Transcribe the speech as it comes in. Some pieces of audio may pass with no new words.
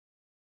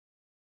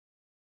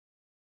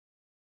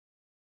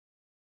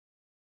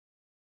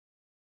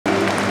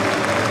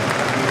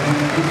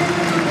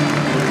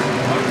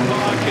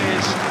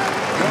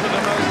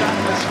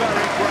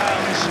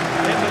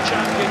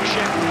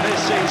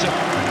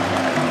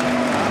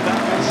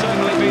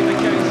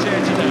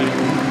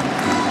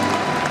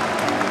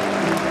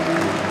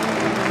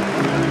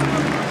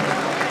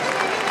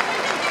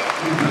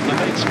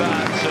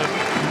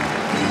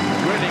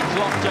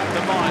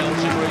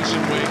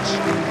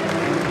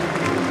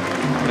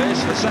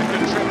is the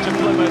second trip to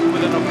Plymouth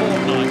within a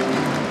fortnight.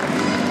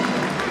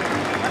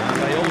 And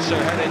they also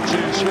headed to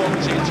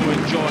Swansea to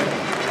enjoy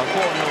a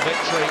 4-0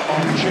 victory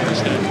on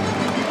Tuesday.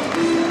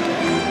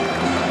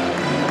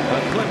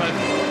 But Plymouth,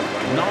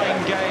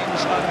 9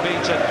 games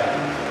unbeaten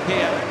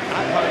here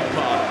at Home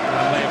Park,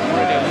 and they've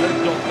really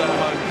lived off their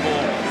home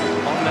form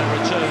on their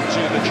return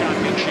to the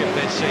Championship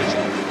this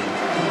season.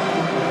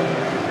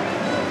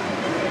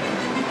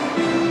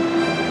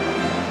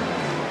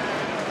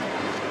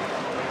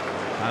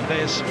 And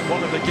there's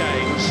one of the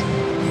games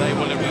they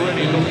will have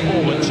really looked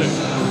forward to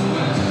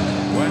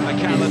when the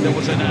calendar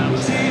was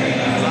announced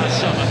last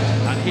summer.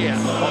 And here,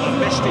 on a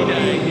misty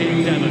day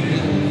in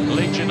Devon,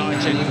 Leeds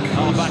United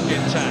are back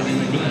in town.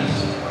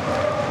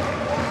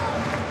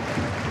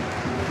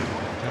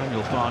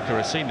 Daniel Farker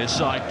has seen this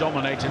side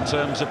dominate in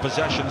terms of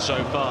possession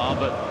so far,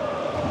 but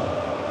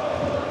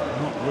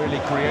not really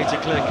create a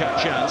clear-cut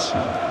chance.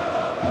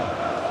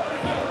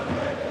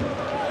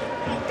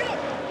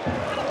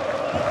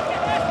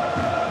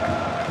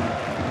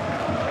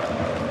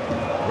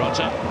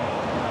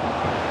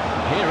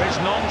 Here is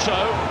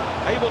Gnonto,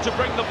 able to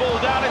bring the ball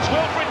down. It's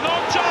Wilfried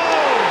Gnonto!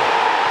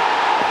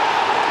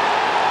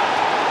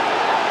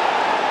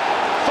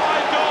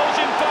 5 goals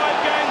in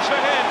 5 games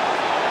for him,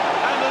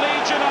 and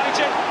Leeds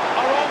United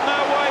are on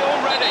their way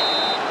already.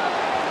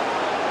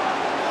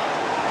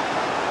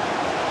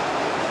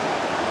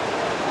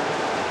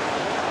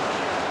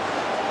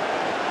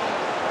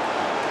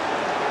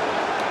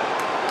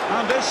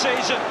 And this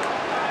season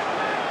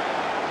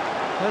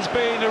has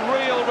been a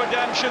real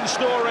redemption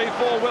story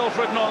for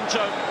Wilfried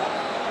Gnonto.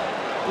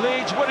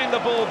 Leeds winning the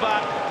ball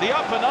back, the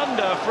up and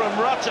under from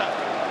Rutter,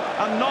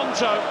 and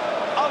Gnonto,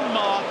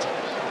 unmarked,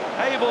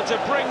 able to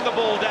bring the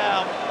ball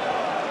down,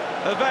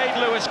 evade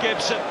Lewis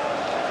Gibson,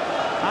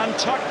 and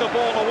tuck the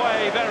ball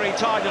away very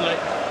tidily.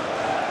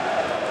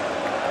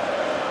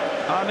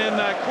 And in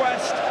their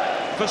quest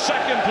for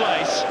second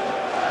place,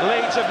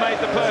 Leeds have made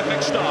the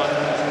perfect start.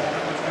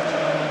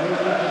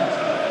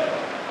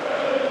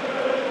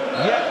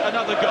 Yet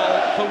another goal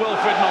for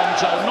Wilfried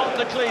Gnonto. Not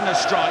the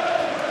cleanest strike,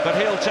 but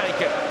he'll take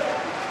it.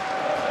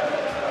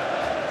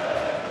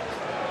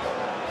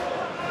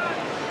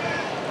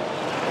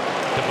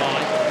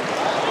 Devine.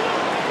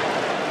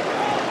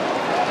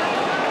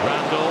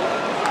 Randall.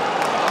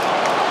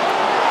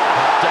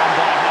 Done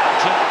by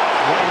Hampton.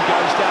 Wayne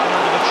goes down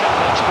under the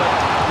challenge, but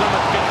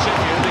Plymouth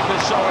continue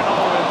because Sorin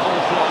in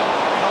full flight.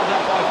 Held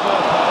up by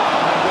Firpo,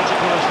 and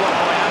Whittaker as well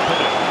by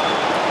Anthony.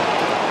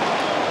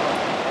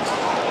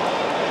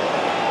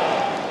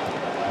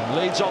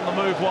 Leeds on the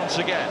move once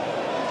again.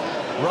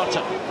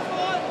 Rutter.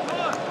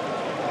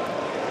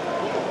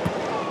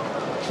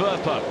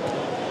 Firpo.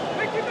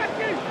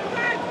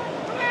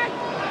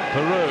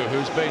 Peru,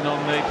 who's been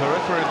on the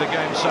periphery of the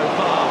game so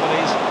far, but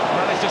he's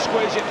managed to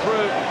squeeze it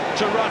through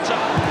to Rutter.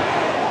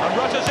 And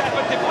Rutter's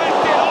effort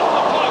deflected off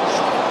the post.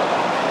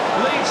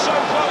 Leeds so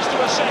close to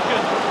a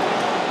second.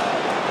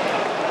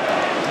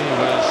 He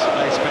was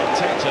a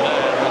spectator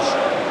there as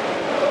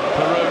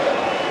Peru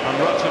and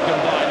Rutter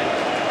combining.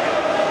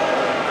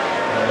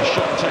 The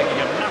shot taking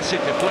a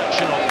massive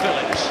deflection on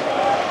Phillips.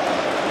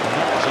 And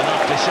that was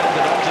enough,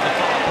 descended onto the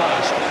far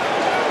post.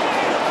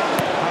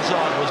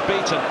 Hazard was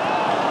beaten.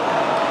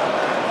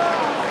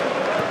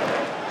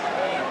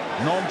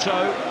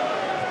 Gnonto.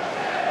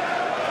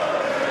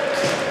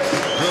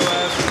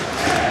 Gruev.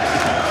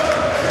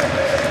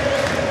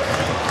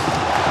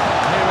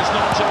 Here is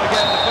Gnonto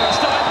again, the first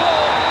time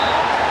ball.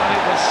 And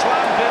it was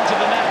slammed into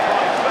the net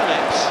by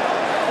Phillips.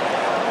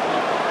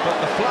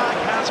 But the flag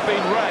has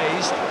been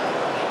raised.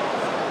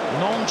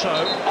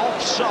 Gnonto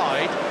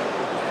offside,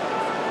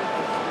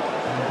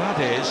 and that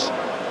is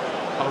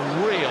a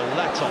real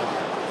let-off.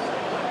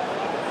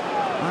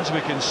 As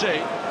we can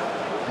see,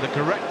 the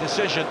correct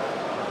decision,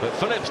 but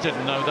Phillips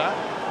didn't know that.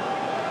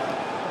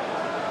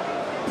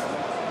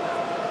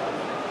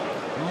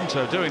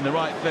 Gnonto doing the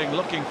right thing,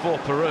 looking for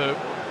Peru.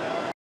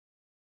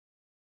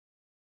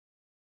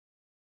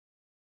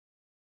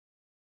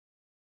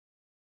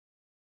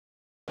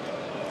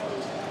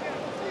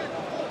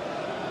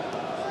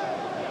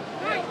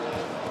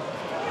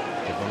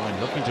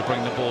 Looking to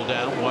bring the ball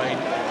down. Wayne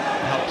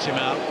helps him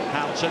out.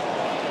 Houghton.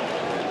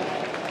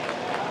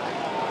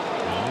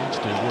 Leeds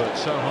do work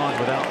so hard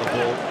without the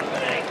ball.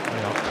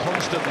 They are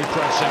constantly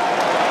pressing.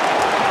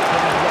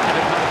 Looking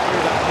to go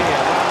through that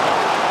here.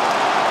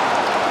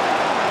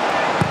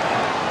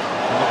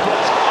 And the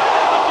cross.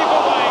 Looking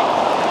for Wayne.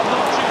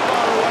 Not too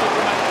far away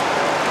from it.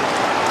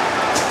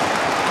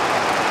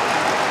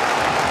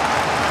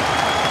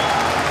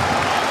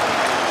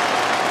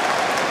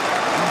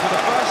 And for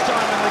the first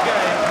time in the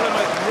game,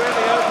 Plymouth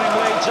really opening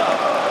Leeds up.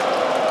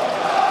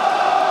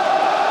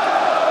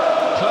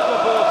 Clever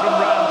ball from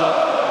Randall.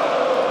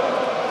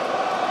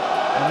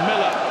 And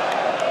Miller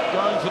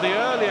going for the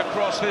earlier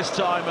cross this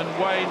time, and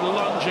Wayne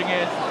lunging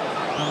in,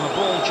 and the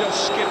ball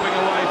just skipping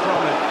away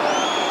from him.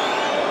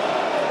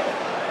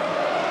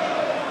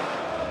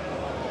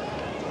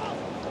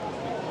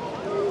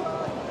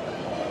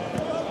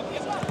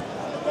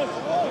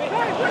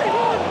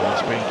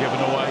 It's been given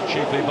away.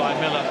 Chiefly by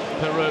Miller,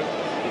 Peru.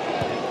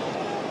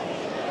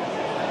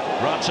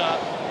 Rutter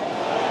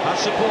has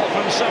support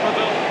from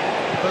Somerville,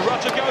 but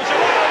Rutter goes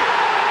away,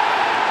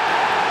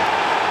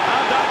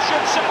 and that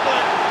should settle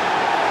it.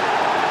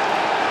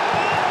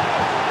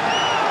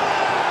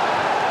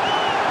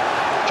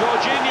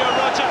 Jorginho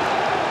Rutter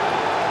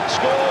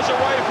scores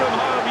away from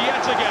home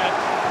yet again,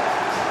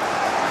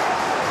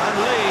 and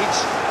Leeds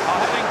are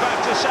heading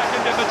back to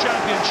second in the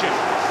Championship.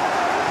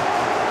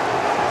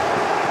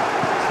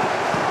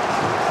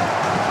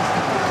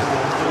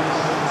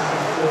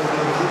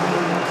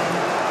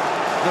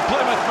 The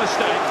Plymouth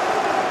mistake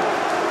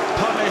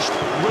punished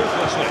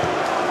ruthlessly.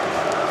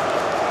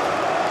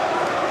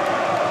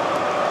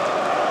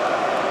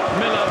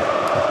 Miller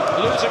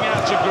losing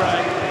out to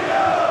Gray.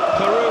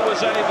 Peru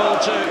was able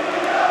to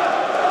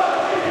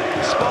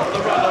spot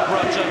the run of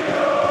Rutter.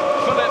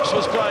 Phillips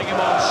was playing him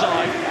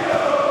onside.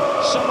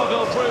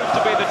 Somerville proved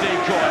to be the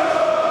decoy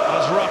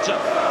as Rutter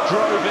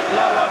drove it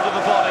low under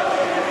the body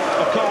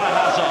of Kai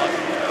Hazard.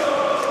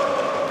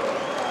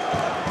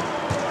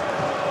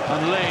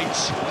 And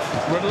Leeds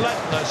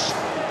relentless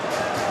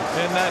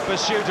in their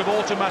pursuit of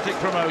automatic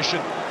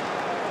promotion.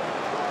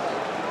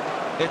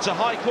 It's a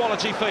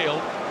high-quality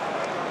field,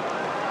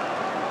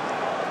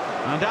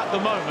 and at the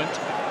moment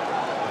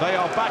they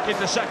are back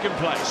into second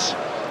place.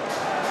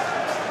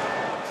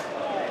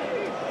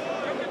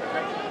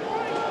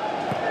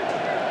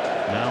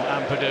 Now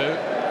Ampadu.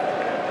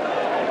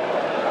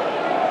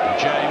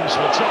 James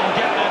will try and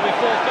get there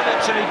before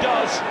Phillips, and he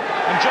does.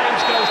 And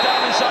James goes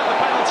down inside the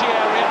penalty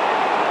area.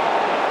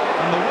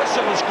 And the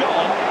whistle has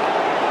gone.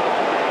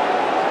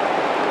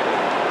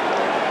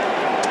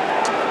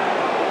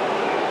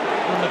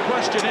 And the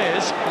question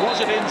is,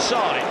 was it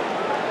inside?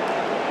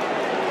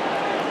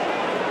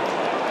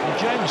 And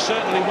James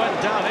certainly went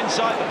down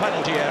inside the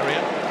penalty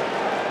area.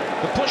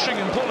 The pushing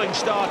and pulling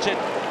started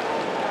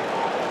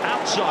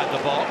outside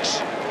the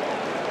box.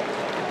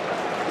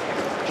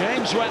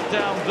 James went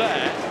down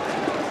there.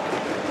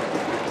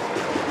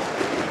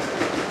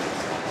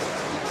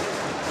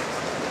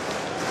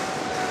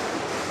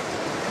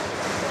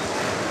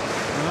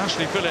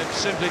 Ashley Phillips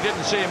simply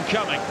didn't see him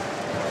coming.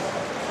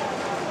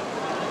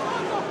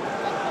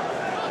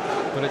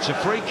 But it's a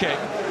free kick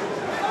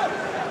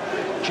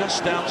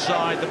just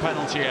outside the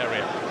penalty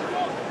area.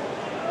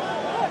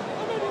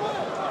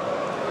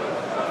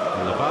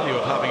 And the value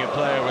of having a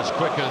player as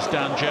quick as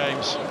Dan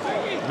James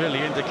really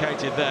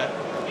indicated there.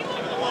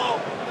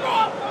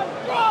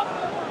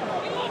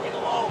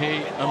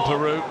 He and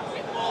Peru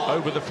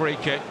over the free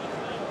kick.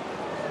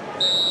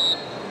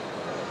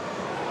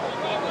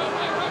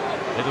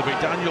 It'll be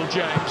Daniel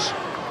James.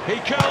 He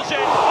curls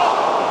it.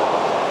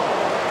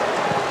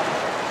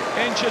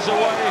 Inches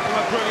away from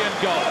a brilliant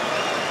goal.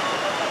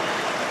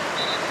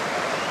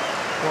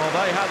 Well,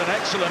 they had an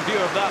excellent view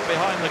of that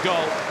behind the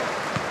goal.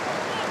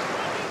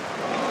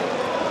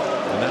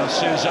 And now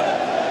Sousa.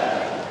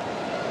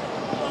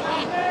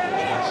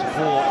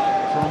 Support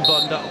from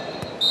Bunda.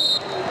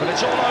 But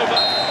it's all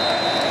over.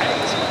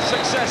 8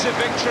 successive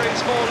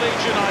victories for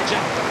Leeds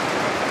United.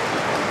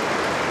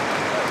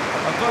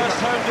 A first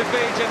home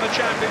defeat in the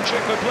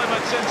Championship for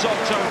Plymouth since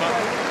October.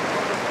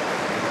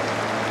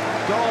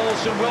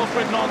 Goals from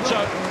Wilfred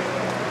Gnonto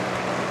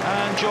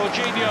and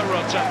Jorginho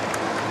Rutter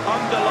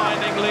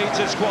underlining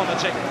Leeds'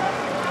 quality.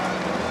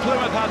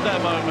 Plymouth had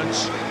their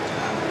moments,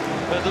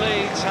 but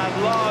Leeds had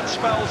large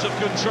spells of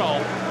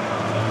control.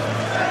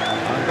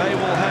 And they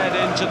will head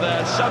into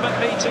their summit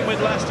meeting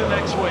with Leicester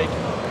next week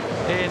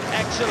in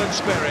excellent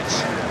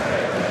spirits.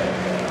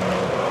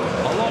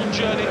 A long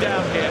journey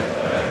down here,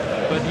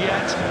 but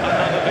yet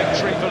another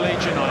victory for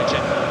Leeds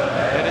United.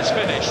 It is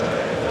finished.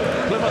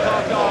 Plymouth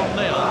Argyle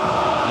 0.